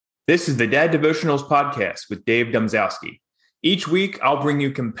This is the Dad Devotionals podcast with Dave Domzalski. Each week, I'll bring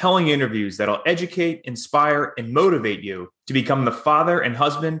you compelling interviews that'll educate, inspire, and motivate you to become the father and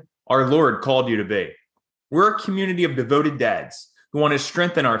husband our Lord called you to be. We're a community of devoted dads who want to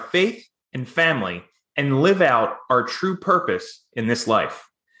strengthen our faith and family and live out our true purpose in this life.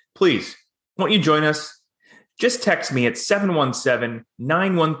 Please, won't you join us? Just text me at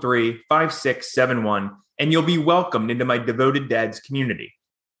 717-913-5671 and you'll be welcomed into my devoted dads community.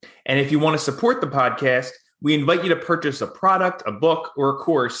 And if you want to support the podcast, we invite you to purchase a product, a book, or a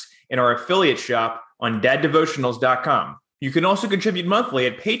course in our affiliate shop on daddevotionals.com. You can also contribute monthly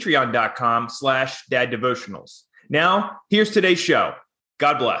at patreon.com/daddevotionals. Now, here's today's show.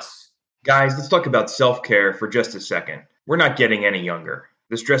 God bless. Guys, let's talk about self-care for just a second. We're not getting any younger.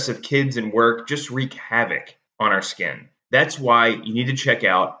 The stress of kids and work just wreak havoc on our skin. That's why you need to check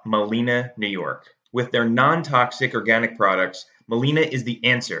out Melina, New York. With their non-toxic organic products, Melina is the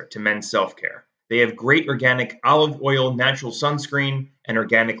answer to men's self-care. They have great organic olive oil, natural sunscreen, and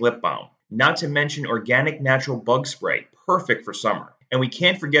organic lip balm. Not to mention organic natural bug spray, perfect for summer. And we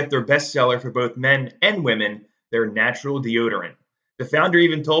can't forget their bestseller for both men and women, their natural deodorant. The founder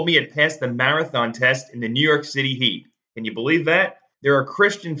even told me it passed the marathon test in the New York City heat. Can you believe that? They're a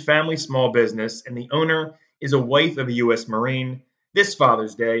Christian family small business, and the owner is a wife of a U.S. Marine. This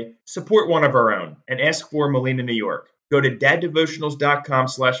Father's Day, support one of our own and ask for Melina, New York. Go to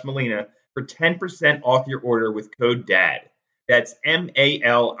daddevotionals.com/Melina for 10% off your order with code DAD. That's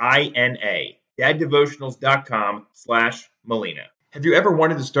MALINA. daddevotionals.com/Melina. Have you ever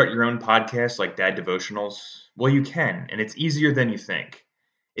wanted to start your own podcast like Dad Devotionals? Well, you can, and it's easier than you think.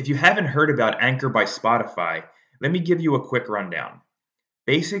 If you haven't heard about Anchor by Spotify, let me give you a quick rundown.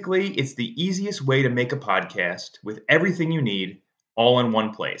 Basically, it's the easiest way to make a podcast with everything you need all in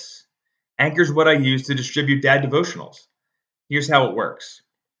one place. Anchor's what I use to distribute Dad Devotionals. Here's how it works.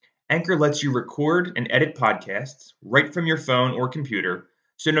 Anchor lets you record and edit podcasts right from your phone or computer,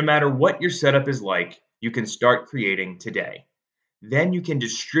 so no matter what your setup is like, you can start creating today. Then you can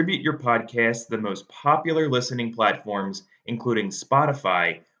distribute your podcast to the most popular listening platforms, including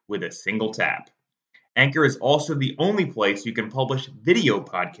Spotify, with a single tap. Anchor is also the only place you can publish video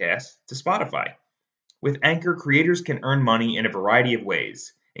podcasts to Spotify. With Anchor, creators can earn money in a variety of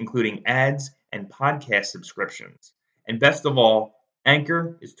ways, including ads and podcast subscriptions. And best of all,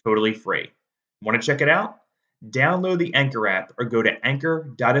 Anchor is totally free. Want to check it out? Download the Anchor app or go to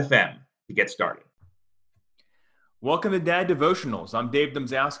anchor.fm to get started. Welcome to Dad Devotionals. I'm Dave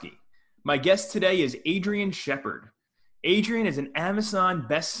Domzalski. My guest today is Adrian Shepherd. Adrian is an Amazon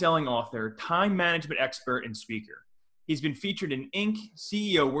best-selling author, time management expert, and speaker. He's been featured in Inc.,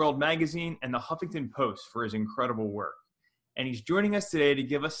 CEO World Magazine, and the Huffington Post for his incredible work. And he's joining us today to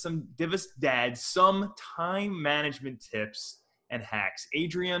give us dads some time management tips and hacks.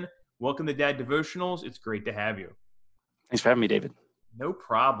 Adrian, welcome to Dad Devotionals. It's great to have you. Thanks for having me, David. No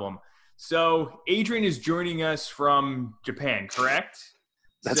problem. So Adrian is joining us from Japan, correct?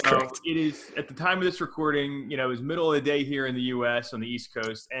 That's correct. It is, at the time of this recording, it was middle of the day here in the U.S. on the East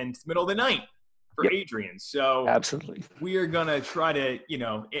Coast, and it's middle of the night for Adrian. So absolutely, we are going to try to,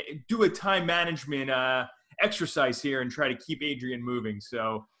 do a time management exercise here and try to keep Adrian moving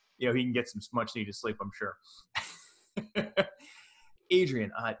so, he can get some much needed sleep, I'm sure.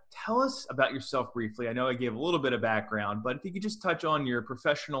 Adrian, tell us about yourself briefly. I know I gave a little bit of background, but if you could just touch on your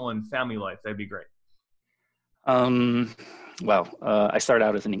professional and family life, that'd be great. I started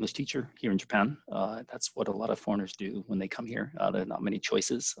out as an English teacher here in Japan. That's what a lot of foreigners do when they come here. There are not many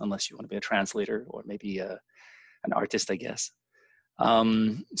choices unless you want to be a translator or maybe an artist, I guess.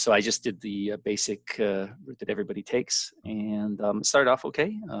 So I just did the basic route that everybody takes, and started off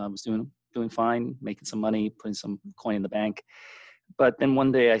okay. I was doing fine, making some money, putting some coin in the bank. But then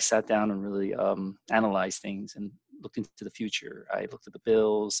one day I sat down and really analyzed things and looked into the future. I looked at the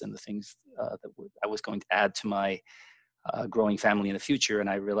bills and the things that I was going to add to my growing family in the future, and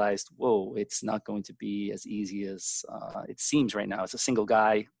I realized, whoa, it's not going to be as easy as it seems right now. As a single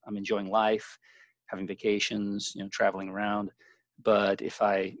guy, I'm enjoying life, having vacations, traveling around. But if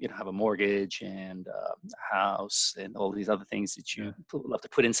I, have a mortgage and a house and all these other things that you love to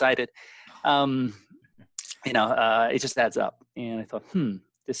put inside it, it just adds up. And I thought,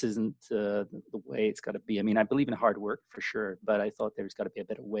 this isn't the way it's got to be. I mean, I believe in hard work for sure, but I thought there's got to be a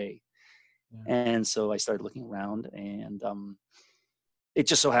better way. Yeah. And so I started looking around, and it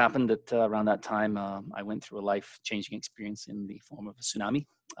just so happened that around that time, I went through a life-changing experience in the form of a tsunami.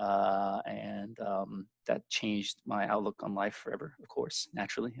 And that changed my outlook on life forever, of course,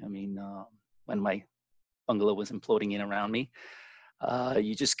 naturally. I mean, when my bungalow was imploding in around me,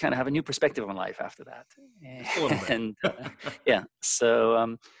 you just kind of have a new perspective on life after that. A little bit. And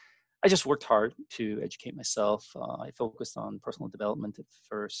so I just worked hard to educate myself. I focused on personal development at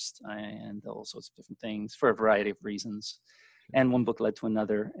first and all sorts of different things for a variety of reasons. And one book led to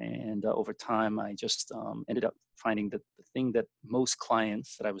another. And over time, I just ended up finding that the thing that most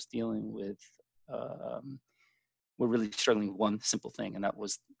clients that I was dealing with um, were really struggling with one simple thing, and that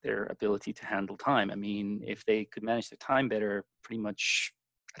was their ability to handle time. I mean, if they could manage their time better, pretty much,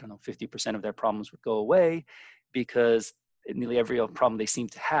 I don't know, 50% of their problems would go away, because nearly every other problem they seem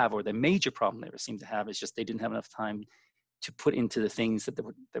to have, or the major problem they ever seem to have, is just they didn't have enough time to put into the things that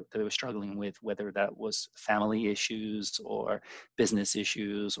they were struggling with, whether that was family issues or business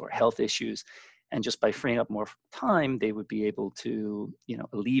issues or health issues. And just by freeing up more time, they would be able to,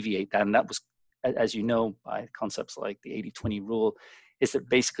 alleviate that. And that was, as you know, by concepts like the 80-20 rule, is that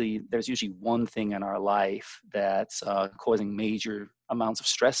basically there's usually one thing in our life that's causing major amounts of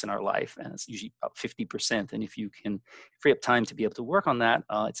stress in our life, and it's usually about 50%. And if you can free up time to be able to work on that,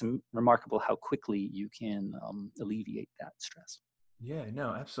 it's remarkable how quickly you can alleviate that stress. Yeah,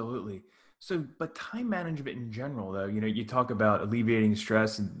 no, absolutely. So, but time management in general, though, you talk about alleviating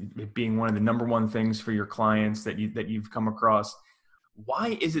stress and it being one of the number one things for your clients that you've come across.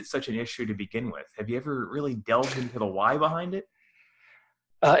 Why is it such an issue to begin with? Have you ever really delved into the why behind it?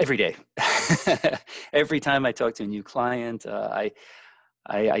 Every day. Every time I talk to a new client, that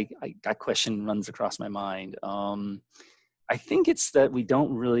question runs across my mind. I think it's that we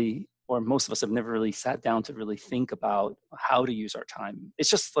don't really, or most of us have never really sat down to really think about how to use our time. It's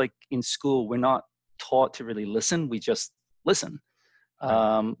just like in school, we're not taught to really listen. We just listen.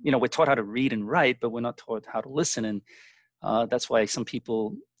 Right. We're taught how to read and write, but we're not taught how to listen. And that's why some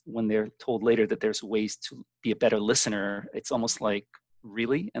people, when they're told later that there's ways to be a better listener, it's almost like,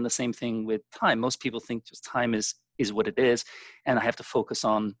 really? And the same thing with time. Most people think just time is what it is, and I have to focus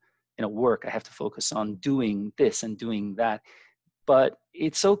on work. I have to focus on doing this and doing that. But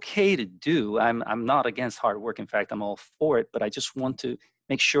it's okay to do. I'm not against hard work. In fact, I'm all for it. But I just want to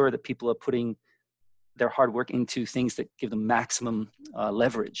make sure that people are putting their hard work into things that give them maximum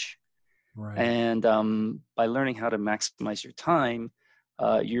leverage. Right. And by learning how to maximize your time,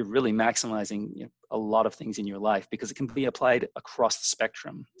 you're really maximizing a lot of things in your life, because it can be applied across the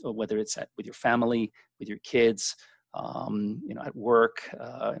spectrum, whether it's with your family, with your kids, at work,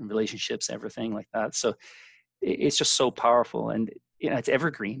 in relationships, everything like that. So it's just so powerful, and it's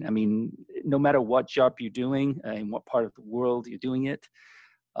evergreen. I mean, no matter what job you're doing, in what part of the world you're doing it,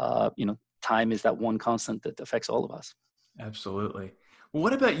 time is that one constant that affects all of us. Absolutely. Well,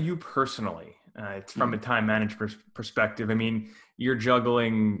 what about you personally? It's from a time management perspective. I mean, you're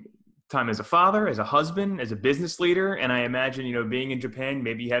juggling time as a father, as a husband, as a business leader. And I imagine, being in Japan,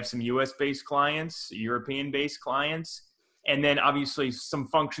 maybe you have some US based clients, European based clients, and then obviously some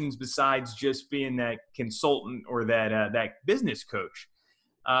functions besides just being that consultant or that business coach.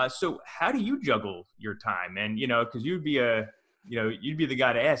 So how do you juggle your time? And, cause you'd be the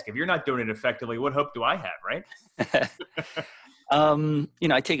guy to ask. If you're not doing it effectively, what hope do I have? Right.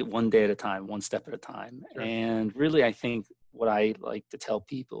 I take it one day at a time, one step at a time. Sure. And really, I think what I like to tell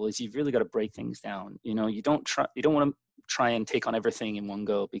people is you've really got to break things down. You don't want to try and take on everything in one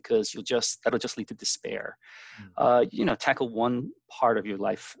go, because that'll just lead to despair. Tackle one part of your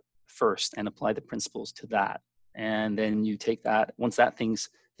life first and apply the principles to that. And then you take that, once that things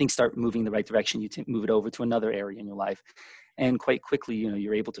start moving in the right direction, you move it over to another area in your life. And quite quickly,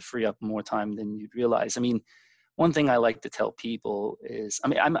 you're able to free up more time than you'd realize. I mean, one thing I like to tell people is,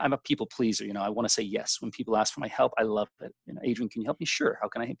 I'm a people pleaser. I want to say yes. When people ask for my help, I love it. Adrian, can you help me? Sure. How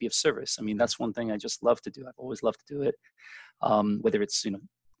can I be of service? I mean, that's one thing I just love to do. I've always loved to do it. Whether it's,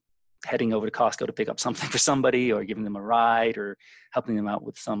 heading over to Costco to pick up something for somebody, or giving them a ride, or helping them out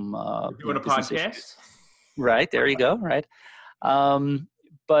with some doing a business podcast. Issues. Right. There you go. Right.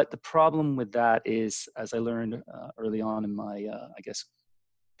 But the problem with that is, as I learned early on in my,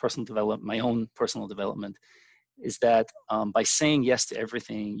 my own personal development, is that by saying yes to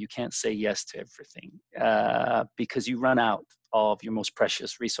everything, you can't say yes to everything, because you run out of your most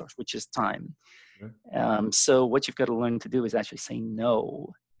precious resource, which is time. Sure. So what you've got to learn to do is actually say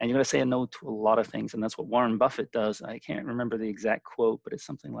no. And you're going to say a no to a lot of things. And that's what Warren Buffett does. I can't remember the exact quote, but it's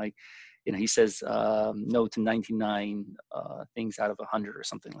something like, he says no to 99 things out of 100 or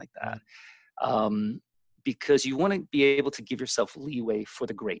something like that. Because you want to be able to give yourself leeway for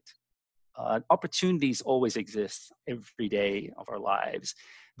the great. Opportunities always exist every day of our lives,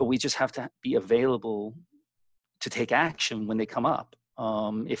 but we just have to be available to take action when they come up.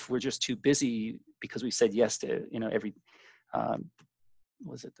 If we're just too busy because we said yes to, every,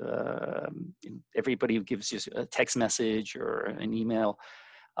 everybody who gives you a text message or an email,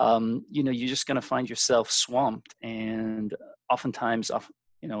 you're just going to find yourself swamped. And oftentimes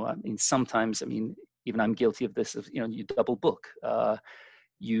I mean, sometimes, I mean, even I'm guilty of this, you double book.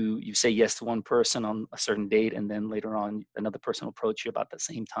 You say yes to one person on a certain date, and then later on another person will approach you about the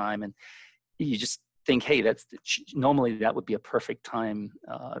same time, and you just think, hey, normally that would be a perfect time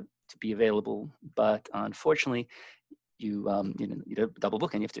to be available, but unfortunately you double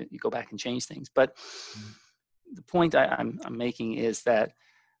book, and you go back and change things. But the point I'm making is that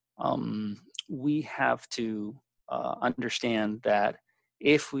we have to understand that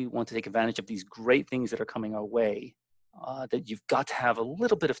if we want to take advantage of these great things that are coming our way, that you've got to have a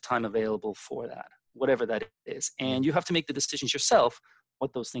little bit of time available for that, whatever that is. And you have to make the decisions yourself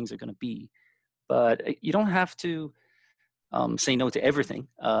what those things are going to be. But you don't have to say no to everything.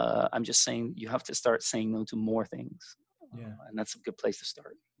 I'm just saying you have to start saying no to more things. And that's a good place to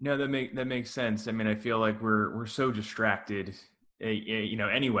start. No, that makes sense. I mean, I feel like we're so distracted,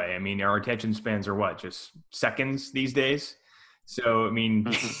 anyway. I mean, our attention spans are what, just seconds these days? So, I mean,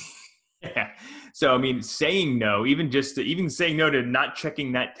 yeah. So, I mean, saying no, even saying no to not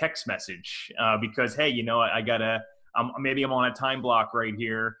checking that text message, because, hey, maybe I'm on a time block right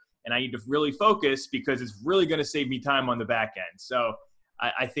here, and I need to really focus because it's really going to save me time on the back end. So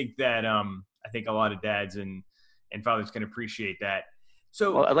I think that I think a lot of dads and fathers can appreciate that.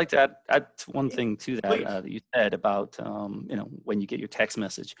 So, well, I'd like to add one thing to that that you said about when you get your text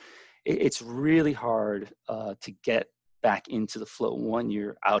message. It's really hard to get back into the flow when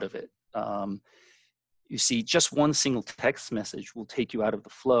you're out of it. You see, just one single text message will take you out of the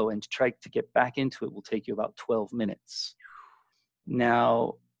flow, and to try to get back into it will take you about 12 minutes.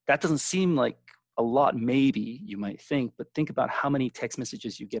 Now, that doesn't seem like a lot, maybe you might think, but think about how many text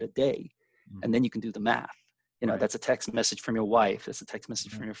messages you get a day, and then you can do the math. Right. That's a text message from your wife. That's a text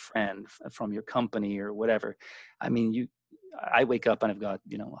message from your friend, from your company, or whatever. I mean, I wake up and I've got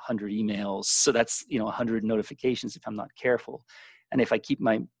 100 emails, so that's 100 notifications if I'm not careful. And if I keep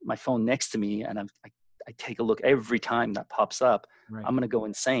my phone next to me and I take a look every time that pops up, right, I'm going to go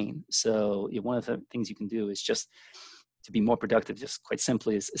insane. So one of the things you can do is just to be more productive, just quite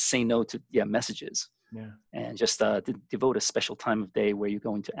simply, is say no to messages. Yeah. And just devote a special time of day where you're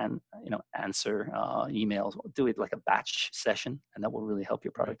going to answer emails. Do it like a batch session, and that will really help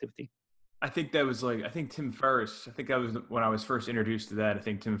your productivity. I think that was Tim Ferriss. I think that was when I was first introduced to that. I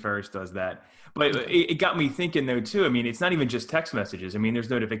think Tim Ferriss does that. But it got me thinking though too. I mean, it's not even just text messages. I mean, there's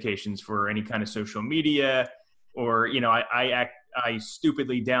notifications for any kind of social media, or I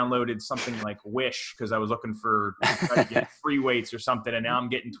stupidly downloaded something like Wish because I was looking to try to get free weights or something, and now I'm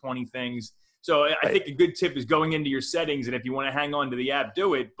getting 20 things. So I think a good tip is going into your settings, and if you want to hang on to the app,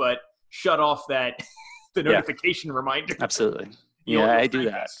 do it, but shut off the notification reminder. Absolutely. Yeah, I do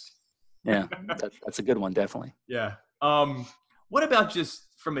that. Yeah, that's a good one, definitely. Yeah. What about just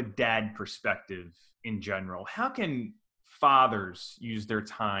from a dad perspective in general? How can fathers use their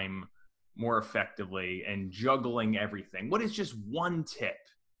time more effectively and juggling everything? What is just one tip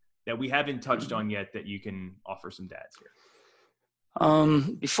that we haven't touched on yet that you can offer some dads here?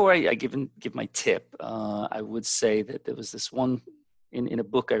 Before I give my tip, I would say that there was this one in a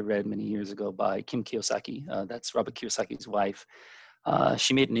book I read many years ago by Kim Kiyosaki. That's Robert Kiyosaki's wife.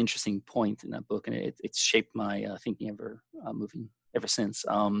 She made an interesting point in that book, and it's shaped my thinking moving ever since.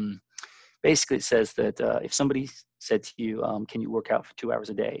 Basically, it says that if somebody said to you, "Can you work out for 2 hours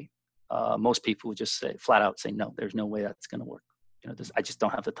a day?" Most people would just flat out say, "No, there's no way that's going to work. I just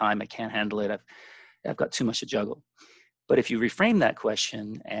don't have the time. I can't handle it. I've got too much to juggle." But if you reframe that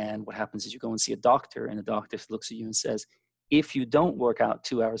question, and what happens is you go and see a doctor, and the doctor looks at you and says, "If you don't work out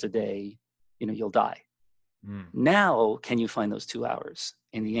 2 hours a day, you'll die." Now, can you find those 2 hours?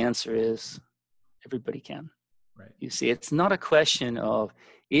 And the answer is everybody can. Right. You see, it's not a question of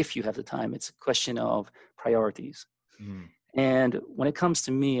if you have the time, it's a question of priorities. And when it comes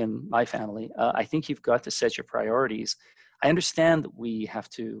to me and my family, I think you've got to set your priorities. I understand that we have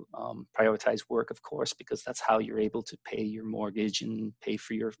to prioritize work, of course, because that's how you're able to pay your mortgage and pay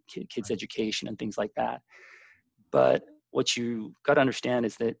for your kids' education and things like that. But what you got to understand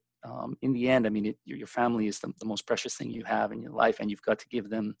is that in the end, I mean, your family is the most precious thing you have in your life, and you've got to give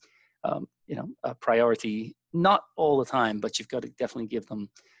them, a priority. Not all the time, but you've got to definitely give them,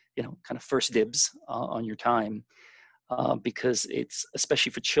 kind of first dibs on your time, because it's,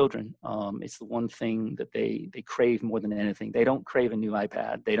 especially for children, it's the one thing that they crave more than anything. They don't crave a new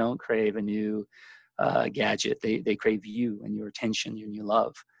iPad. They don't crave a new gadget. They crave you and your attention and your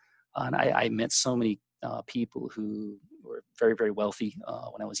love. And I met so many people who were very, very wealthy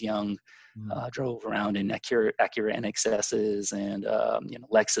when I was young, drove around in Acura NXSs and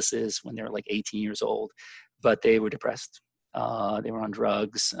Lexuses when they were like 18 years old, but they were depressed. They were on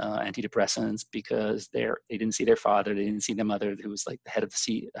drugs, antidepressants, because they didn't see their father, they didn't see their mother, who was like the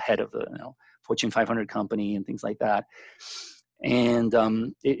head of the Fortune 500 company and things like that. And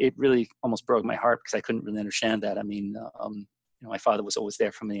it really almost broke my heart, because I couldn't really understand that. I mean, my father was always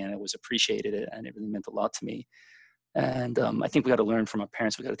there for me, and I was appreciated it, and it really meant a lot to me. And I think we got to learn from our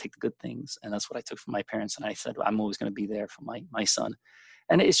parents. We got to take the good things, and that's what I took from my parents. And I said, I'm always going to be there for my son.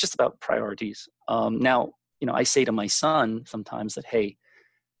 And it's just about priorities. Now, I say to my son sometimes that, hey,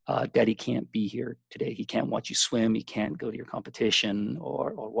 Daddy can't be here today. He can't watch you swim. He can't go to your competition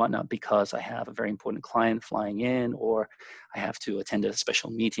or whatnot, because I have a very important client flying in, or I have to attend a special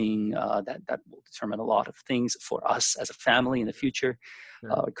meeting that will determine a lot of things for us as a family in the future.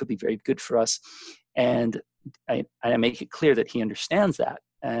 Sure. It could be very good for us. And I make it clear that he understands that.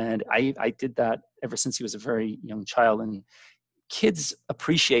 And I did that ever since he was a very young child. And kids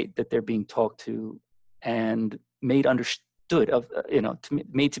appreciate that they're being talked to and made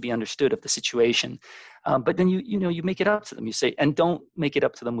made to be understood of the situation. But then you make it up to them. You say, and don't make it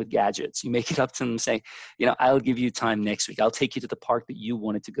up to them with gadgets. You make it up to them, say, I'll give you time next week. I'll take you to the park that you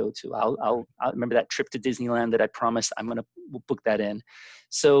wanted to go to. I'll remember that trip to Disneyland that I promised. We'll book that in.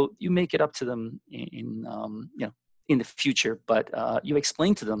 So you make it up to them in the future, but you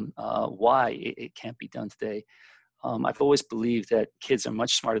explain to them why it can't be done today. I've always believed that kids are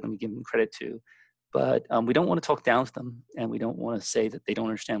much smarter than we give them credit to. But we don't want to talk down to them, and we don't want to say that they don't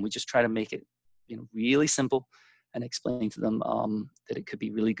understand. We just try to make it, really simple, and explain to them that it could be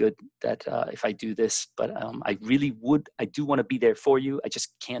really good that if I do this. But I do want to be there for you. I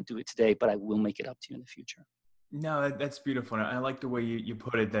just can't do it today, but I will make it up to you in the future. No, that's beautiful. And I like the way you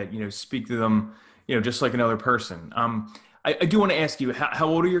put it, that, speak to them, just like another person. I do want to ask you, how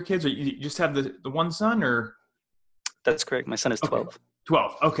old are your kids? Or you just have the one son, or? That's correct. My son is 12. Okay.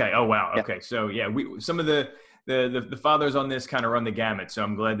 12. Okay. Oh, wow. Yeah. Okay. So yeah, some of the fathers on this kind of run the gamut. So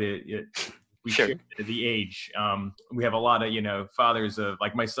I'm glad that we Sure. share the age. We have a lot of, fathers of,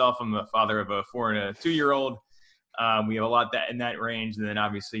 like myself. I'm the father of a 4 and a 2-year-old. We have a lot in that range. And then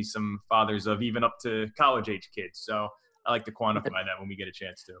obviously some fathers of even up to college age kids. So I like to quantify that when we get a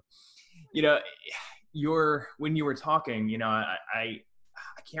chance to, when you were talking, I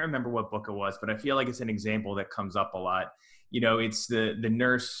can't remember what book it was, but I feel like it's an example that comes up a lot. It's the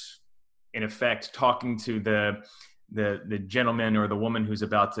nurse, in effect, talking to the gentleman or the woman who's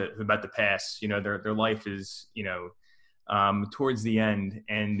about to pass. Their life is towards the end,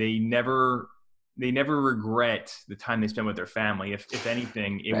 and they never regret the time they spent with their family. If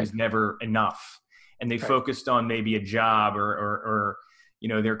anything, it was never enough, and they focused on maybe a job or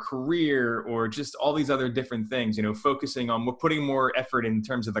their career, or just all these other different things. Focusing on putting more effort in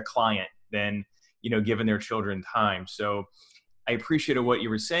terms of the client than giving their children time. So I appreciated what you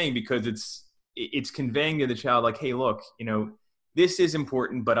were saying, because it's conveying to the child, like, hey, look, this is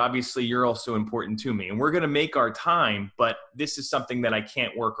important, but obviously you're also important to me, and we're going to make our time, but this is something that I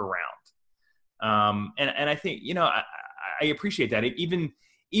can't work around. And I think, I appreciate that.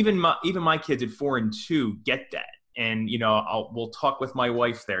 Even my kids at 4 and 2 get that. And, we'll talk with my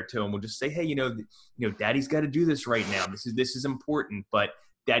wife there too. And we'll just say, hey, Daddy's got to do this right now. This is important, but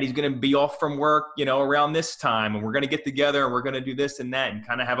Daddy's going to be off from work, around this time, and we're going to get together and we're going to do this and that, and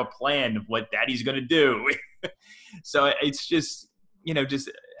kind of have a plan of what Daddy's going to do. So it's just,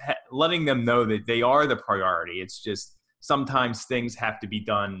 letting them know that they are the priority. It's just sometimes things have to be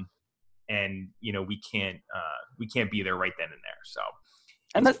done, and, we can't be there right then and there. So.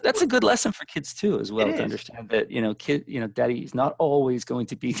 And that's a good lesson for kids too, as well, to understand that, Daddy is not always going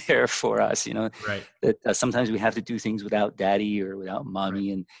to be there for us. Right. That sometimes we have to do things without Daddy or without Mommy,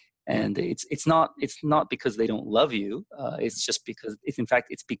 right. and it's not because they don't love you. It's just because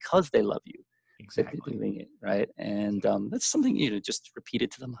it's because they love you. Exactly. That they're doing it, right? And that's something just repeat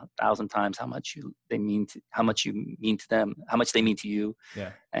it to them 1,000 times, how much you mean to them, how much they mean to you.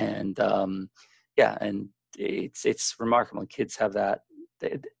 Yeah. And and it's remarkable. Kids have that.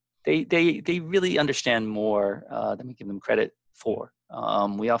 They really understand more than we give them credit for.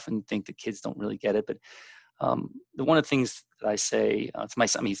 We often think that kids don't really get it, but one of the things that I say to my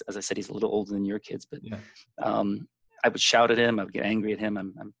son, as I said, he's a little older than your kids, but I would shout at him, I would get angry at him.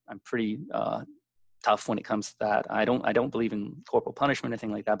 I'm pretty tough when it comes to that. I don't believe in corporal punishment or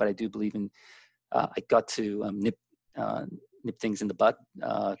anything like that, but I do believe in I got to nip things in the butt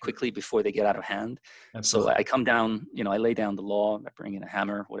quickly before they get out of hand. Absolutely. So I come down, I lay down the law. I bring in a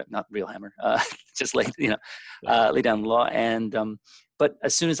hammer, not real hammer, just lay down the law. And but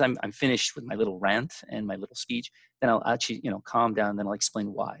as soon as I'm finished with my little rant and my little speech, then I'll actually calm down. Then I'll explain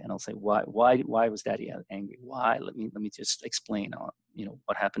why, and I'll say why was Daddy angry? Why? Let me just explain.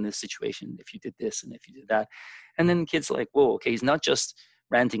 what happened in this situation if you did this and if you did that. And then kids are like, whoa, okay, he's not just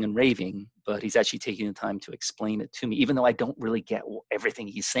ranting and raving, but he's actually taking the time to explain it to me. Even though I don't really get everything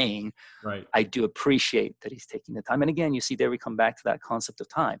he's saying, Right. I do appreciate that he's taking the time. And again, you see, there we come back to that concept of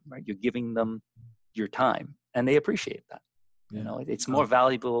time, right? You're giving them your time and they appreciate that. Yeah. It's more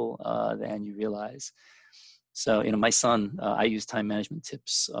valuable than you realize. So, my son, I use time management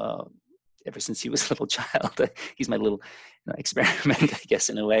tips ever since he was a little child. He's my little experiment, I guess,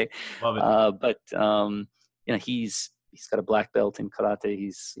 in a way. Love it. But he's got a black belt in karate.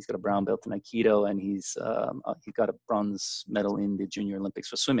 He's got a brown belt in aikido, and he got a bronze medal in the Junior Olympics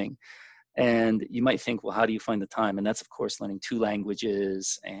for swimming. And you might think, well, how do you find the time? And that's, of course, learning 2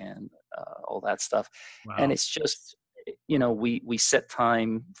 languages and all that stuff. Wow. And it's just, we set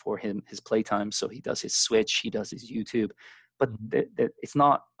time for him, his playtime. So he does his Switch, he does his YouTube, but it's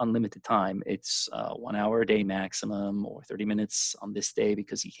not unlimited time. It's 1 hour a day maximum, or 30 minutes on this day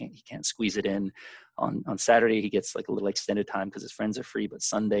because he can't squeeze it in. On Saturday, he gets like a little extended time because his friends are free, but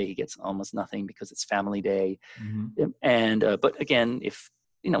Sunday he gets almost nothing because it's family day. And, but again, if,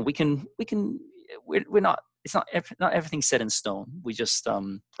 we're not, it's not everything set in stone. We just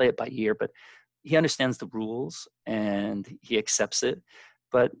play it by ear, but he understands the rules and he accepts it.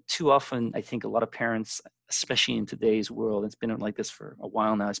 But too often, I think a lot of parents, especially in today's world, it's been like this for a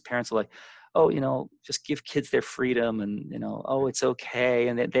while now, as parents are like, oh, just give kids their freedom and, oh, it's okay.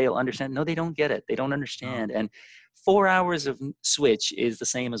 And they'll understand. No, they don't get it. They don't understand. And 4 hours of Switch is the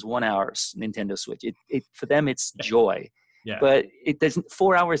same as 1 hour Nintendo Switch. It for them, it's joy. Yeah. But it doesn't.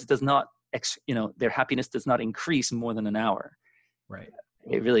 4 hours does not, their happiness does not increase more than an hour. Right.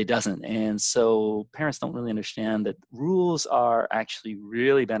 It really doesn't. And so parents don't really understand that rules are actually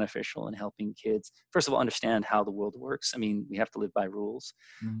really beneficial in helping kids, first of all, understand how the world works. I mean, we have to live by rules,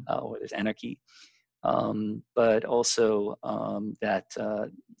 or there's anarchy. But also that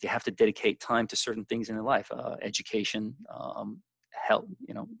you have to dedicate time to certain things in their life, education, health.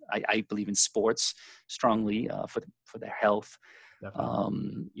 I believe in sports strongly for their health.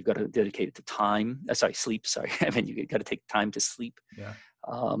 You've got to dedicate it to time. Sleep. Sorry, I mean, you got to take time to sleep. Yeah.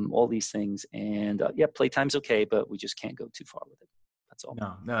 All these things, and playtime's okay, but we just can't go too far with it. That's all.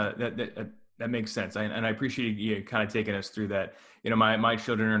 No, that makes sense. And I appreciate you kind of taking us through that. My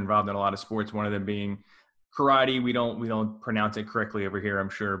children are involved in a lot of sports. One of them being karate. We don't pronounce it correctly over here,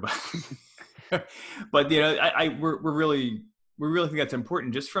 I'm sure, but but we really think that's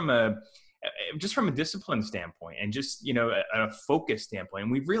important just from a discipline standpoint and just a focus standpoint.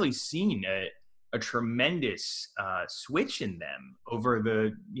 And we've really seen a tremendous switch in them over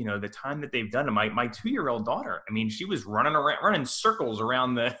the time that they've done it. My 2-year-old daughter, I mean, she was running circles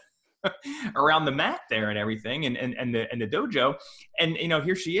around the around the mat there and everything, and the dojo, and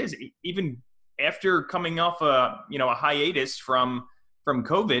here she is, even after coming off a hiatus from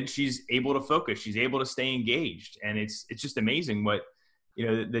COVID, she's able to focus, she's able to stay engaged, and it's just amazing what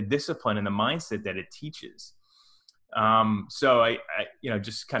the discipline and the mindset that it teaches. So I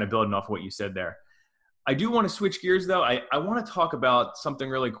just kind of building off what you said there. I do want to switch gears though. I want to talk about something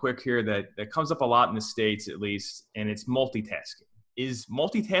really quick here that comes up a lot in the States, at least, and it's multitasking. Is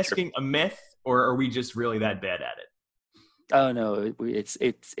multitasking a myth, or are we just really that bad at it? Oh no, it's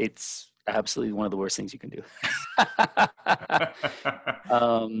absolutely one of the worst things you can do.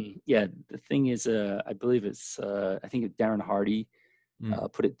 The thing is, I believe I think Darren Hardy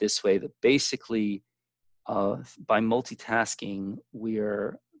put it this way, that basically by multitasking,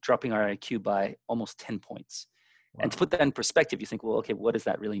 we're dropping our IQ by almost 10 points. Wow. And to put that in perspective, you think, well, okay, what does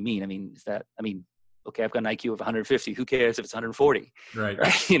that really mean? I mean, okay, I've got an IQ of 150. Who cares if it's 140? Right?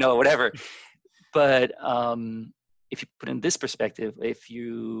 Whatever. But if you put in this perspective, if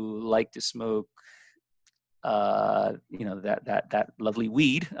you like to smoke, that lovely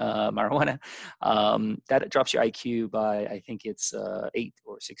weed, marijuana, that drops your IQ by, I think it's 8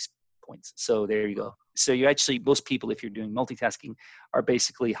 or 6 points. So there you go. So most people, if you're doing multitasking, are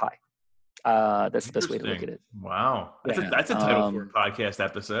basically high. That's the best way to look at it. Wow. That's a title for a podcast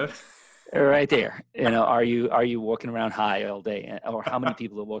episode. Right there. Are you walking around high all day? Or how many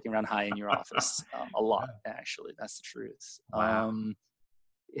people are walking around high in your office? A lot, actually. That's the truth. Wow.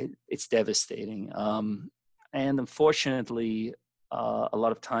 It's devastating. And unfortunately, a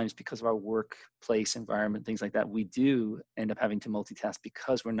lot of times, because of our workplace environment, things like that, we do end up having to multitask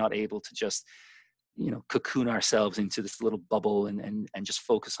because we're not able to just, cocoon ourselves into this little bubble and just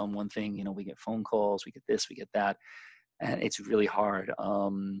focus on one thing. We get phone calls, we get this, we get that, and it's really hard.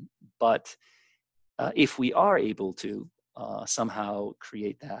 But if we are able to somehow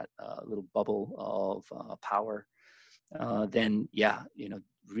create that little bubble of power, then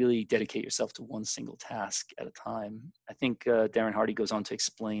really dedicate yourself to one single task at a time. I think Darren Hardy goes on to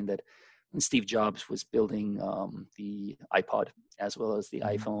explain that when Steve Jobs was building the iPod, as well as the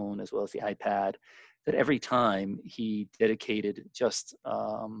iPhone, as well as the iPad, that every time he dedicated just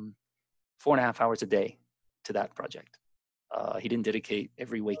 4.5 hours a day to that project. He didn't dedicate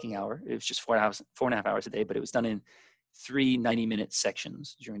every waking hour. It was just 4.5 hours a day, but it was done in 3 90-minute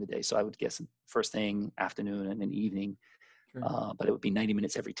sections during the day. So I would guess first thing, afternoon, and then evening. Sure. But it would be 90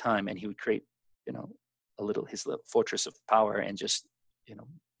 minutes every time, and he would create, his little fortress of power and just,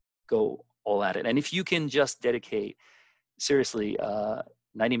 go all at it. And if you can just dedicate seriously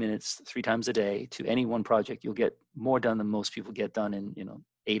 90 minutes 3 times a day to any one project, you'll get more done than most people get done in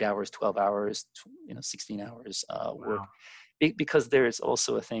 8 hours, 12 hours, 16 hours work. Because there's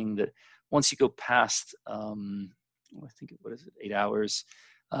also a thing that once you go past I think 8 hours,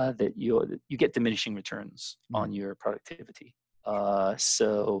 that you get diminishing returns on your productivity.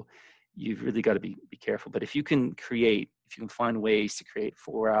 So you've really got to be careful. But if you can find ways to create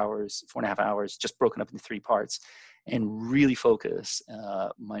 4.5 hours, just broken up into 3 parts, and really focus,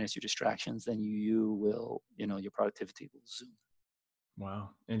 minus your distractions, then you will, your productivity will zoom. Wow.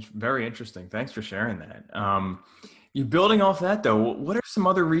 Very interesting. Thanks for sharing that. You building off that though, what are some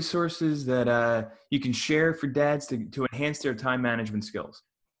other resources that you can share for dads to enhance their time management skills?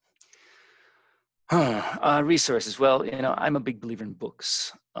 Resources. Well, I'm a big believer in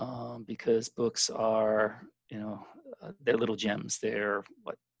books, because books are, they're little gems. They're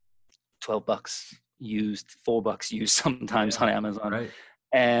 $12 used, $4 used sometimes on Amazon. Right.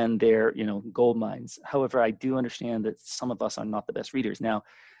 And they're, gold mines. However, I do understand that some of us are not the best readers. Now,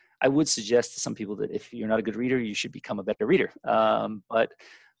 I would suggest to some people that if you're not a good reader, you should become a better reader. But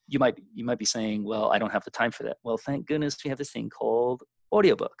you might be saying, well, I don't have the time for that. Well, thank goodness we have this thing called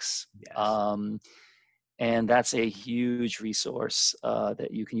audiobooks. Yes. And that's a huge resource that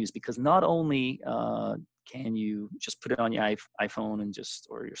you can use, because not only can you just put it on your iPhone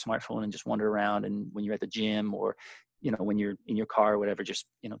or your smartphone and just wander around, and when you're at the gym or when you're in your car or whatever, just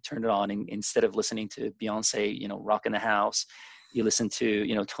turn it on, and instead of listening to Beyonce, rocking the house, you listen to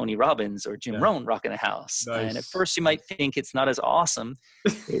Tony Robbins or Jim Rohn rocking the house. Nice. And at first you might think it's not as awesome.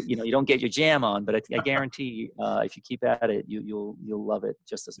 You don't get your jam on, but I guarantee if you keep at it, you'll love it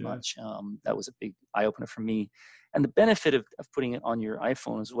just as much. That was a big eye opener for me. And the benefit of putting it on your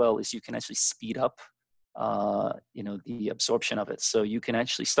iPhone as well is you can actually speed up the absorption of it. So you can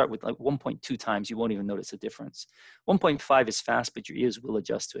actually start with 1.2 times. You won't even notice a difference. 1.5 is fast, but your ears will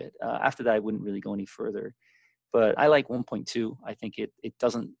adjust to it. After that, I wouldn't really go any further. But I like 1.2. I think it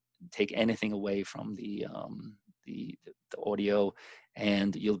doesn't take anything away from the audio,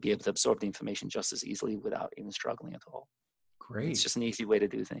 and you'll be able to absorb the information just as easily without even struggling at all. Great. It's just an easy way to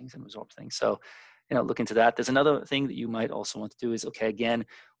do things and absorb things. So, look into that. There's another thing that you might also want to do is, again,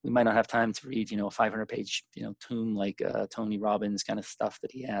 we might not have time to read, a 500-page, tome like Tony Robbins kind of stuff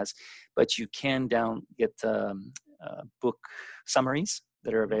that he has, but you can get book summaries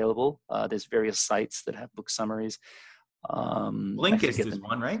that are available. There's various sites that have book summaries. Blinkist is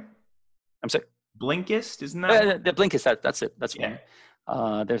one, right? I'm sorry? Blinkist, isn't that? The Blinkist, that's it. That's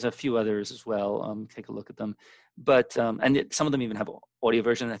one. There's a few others as well. Take a look at them. But and some of them even have audio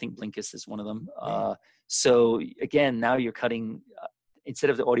version. I think Blinkist is one of them. So again, now you're cutting, instead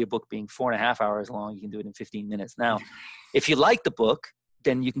of the audiobook being 4.5 hours long, you can do it in 15 minutes. Now, if you like the book,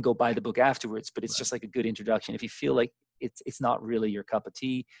 then you can go buy the book afterwards, but it's just like a good introduction. If you feel like it's not really your cup of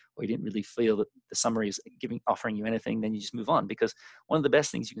tea, or you didn't really feel that the summary is offering you anything, then you just move on. Because one of the best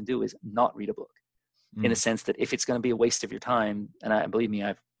things you can do is not read a book, in a sense that if it's going to be a waste of your time, and believe me,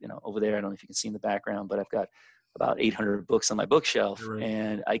 I've, over there, I don't know if you can see in the background, but I've got about 800 books on my bookshelf. Right.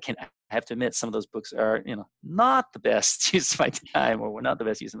 And I have to admit, some of those books are, not the best use of my time, or were not the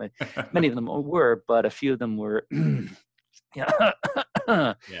best use of my, many of them were, but a few of them were,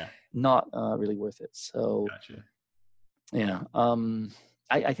 not really worth it. So, gotcha.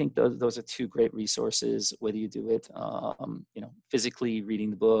 I think those are 2 great resources, whether you do it, physically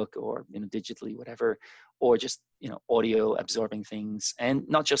reading the book, or, digitally, whatever, or just, audio absorbing things, and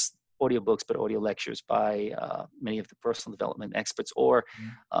not just audiobooks, but audio lectures by many of the personal development experts, or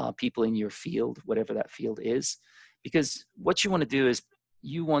people in your field, whatever that field is. Because what you want to do is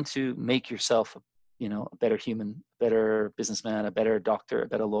you want to make yourself a better human, better businessman, a better doctor, a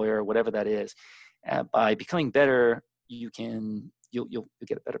better lawyer, whatever that is. By becoming better, you'll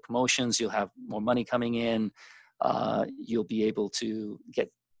get better promotions. You'll have more money coming in. You'll be able to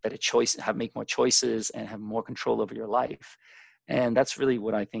get better choice, make more choices, and have more control over your life. And that's really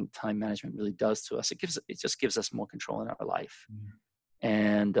what I think time management really does to us. It just gives us more control in our life.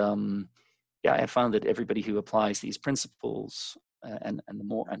 And I found that everybody who applies these principles and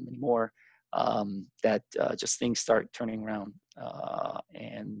many more, that just things start turning around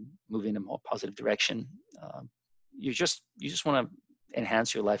and moving in a more positive direction. You just want to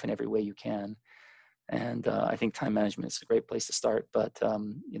enhance your life in every way you can. And I think time management is a great place to start. But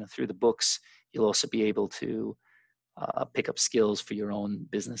through the books, you'll also be able to pick up skills for your own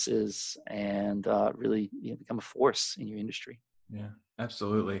businesses and really become a force in your industry. Yeah,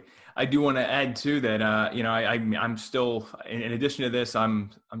 absolutely. I do want to add too that I'm still, in addition to this,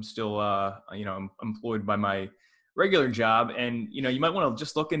 I'm still I'm employed by my regular job, and you might want to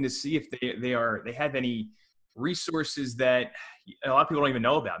just look in to see if they have any resources that a lot of people don't even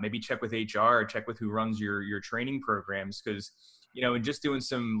know about. Maybe check with HR or check with who runs your training programs, because in just doing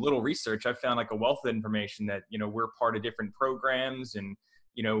some little research, I found like a wealth of information that we're part of different programs, and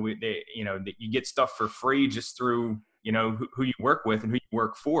that you get stuff for free just through who you work with and who you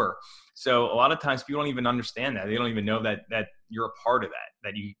work for. So a lot of times people don't even understand that. They don't even know that you're a part of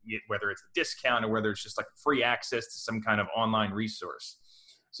that you get, whether it's a discount or whether it's just like free access to some kind of online resource.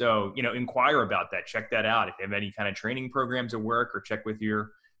 So, inquire about that. Check that out. If you have any kind of training programs at work, or check with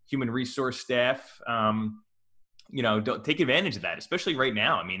your human resource staff, don't take advantage of that, especially right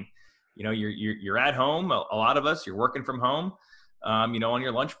now. I mean, you're at home. A lot of us, you're working from home, on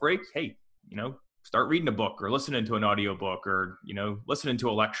your lunch break. Hey, start reading a book or listening to an audio book, or, listening to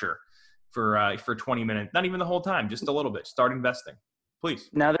a lecture for 20 minutes, not even the whole time, just a little bit. Start investing, please.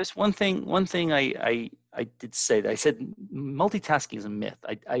 Now, there's one thing I did say, that I said multitasking is a myth.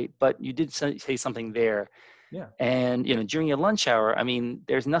 But you did say something there. Yeah. And, during your lunch hour, I mean,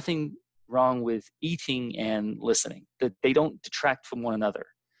 there's nothing wrong with eating and listening, that they don't detract from one another.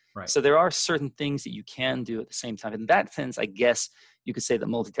 Right. So there are certain things that you can do at the same time. In that sense, I guess you could say that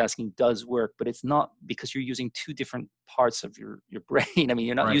multitasking does work, but it's not because you're using two different parts of your brain. I mean,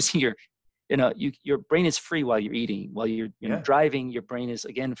 you're not using your brain is free while you're eating, while you're driving, your brain is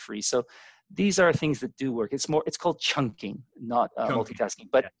again free. So these are things that do work. It's called chunking, not multitasking.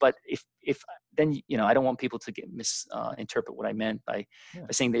 But if then, I don't want people to misinterpret what I meant by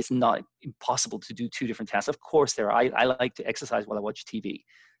saying that it's not impossible to do two different tasks. Of course there are. I like to exercise while I watch TV.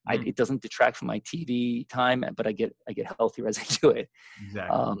 It doesn't detract from my TV time, but I get healthier as I do it.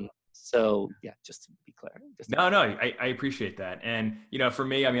 Exactly. So yeah, just to be clear. I appreciate that. And, for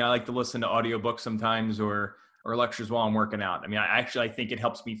me, I mean, I like to listen to audiobooks sometimes or lectures while I'm working out. I mean, I think it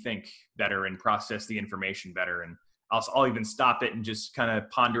helps me think better and process the information better. And I'll even stop it and just kind of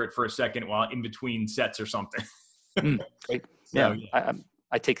ponder it for a second while in between sets or something. Great. So, yeah.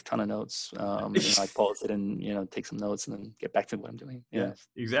 I take a ton of notes. I pause it and, take some notes and then get back to what I'm doing. Yeah,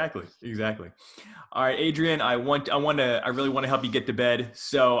 exactly. All right, Adrian, I really want to help you get to bed.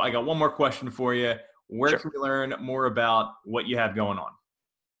 So I got one more question for you. Where can we learn more about what you have going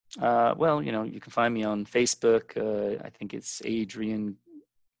on? Well, you can find me on Facebook. I think it's Adrian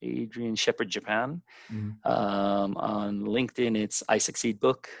Shepherd Japan. On LinkedIn, it's I Succeed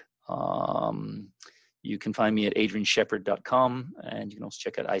Book. You can find me at adrianshepherd.com, and you can also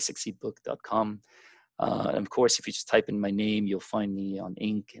check out isucceedbook.com. And of course, if you just type in my name, you'll find me on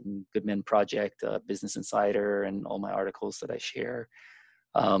Inc. and Good Men Project, Business Insider, and all my articles that I share.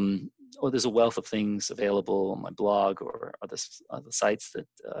 There's a wealth of things available on my blog or other sites that,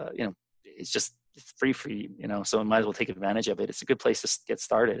 it's free for you, so I might as well take advantage of it. It's a good place to get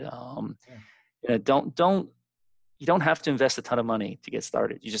started. You don't have to invest a ton of money to get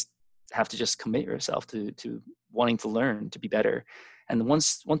started. You just have to commit yourself to wanting to learn, to be better. And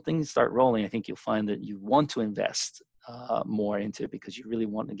once things start rolling, I think you'll find that you want to invest more into it, because you really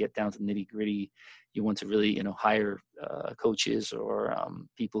want to get down to the nitty gritty. You want to really, hire coaches or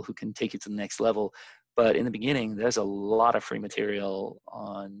people who can take you to the next level. But in the beginning, there's a lot of free material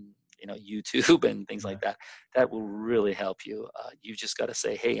on, YouTube and things like that. That will really help you. You just got to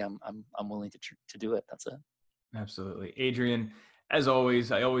say, hey, I'm willing to do it. That's it. Absolutely. Adrian, as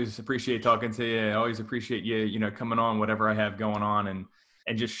always, I always appreciate talking to you. I always appreciate you, coming on whatever I have going on and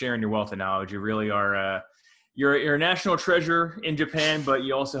just sharing your wealth of knowledge. You really are, you're a national treasure in Japan, but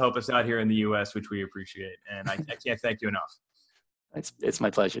you also help us out here in the U.S., which we appreciate. And I can't thank you enough. It's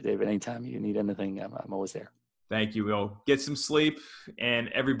my pleasure, David. Anytime you need anything, I'm always there. Thank you, Will. Get some sleep, and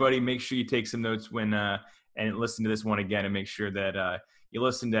everybody make sure you take some notes when and listen to this one again, and make sure that you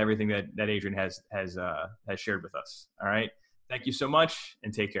listen to everything that Adrian has shared with us. All right. Thank you so much,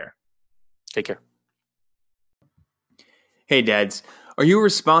 and take care. Take care. Hey, dads. Are you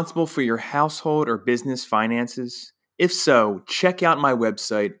responsible for your household or business finances? If so, check out my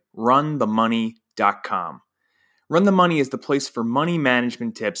website, runthemoney.com. Run the Money is the place for money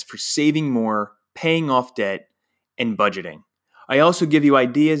management tips for saving more, paying off debt, and budgeting. I also give you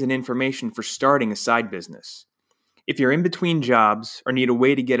ideas and information for starting a side business. If you're in between jobs or need a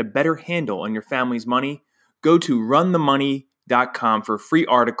way to get a better handle on your family's money, go to runthemoney.com for free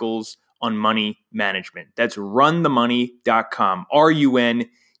articles on money management. That's runthemoney.com.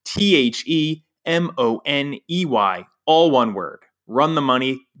 RUNTHEMONEY, all one word.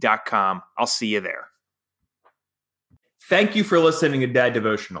 Runthemoney.com. I'll see you there. Thank you for listening to Dad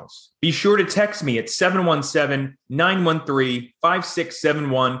Devotionals. Be sure to text me at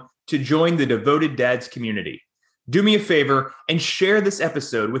 717-913-5671 to join the Devoted Dads community. Do me a favor and share this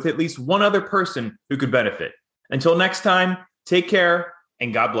episode with at least one other person who could benefit. Until next time, take care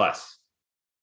and God bless.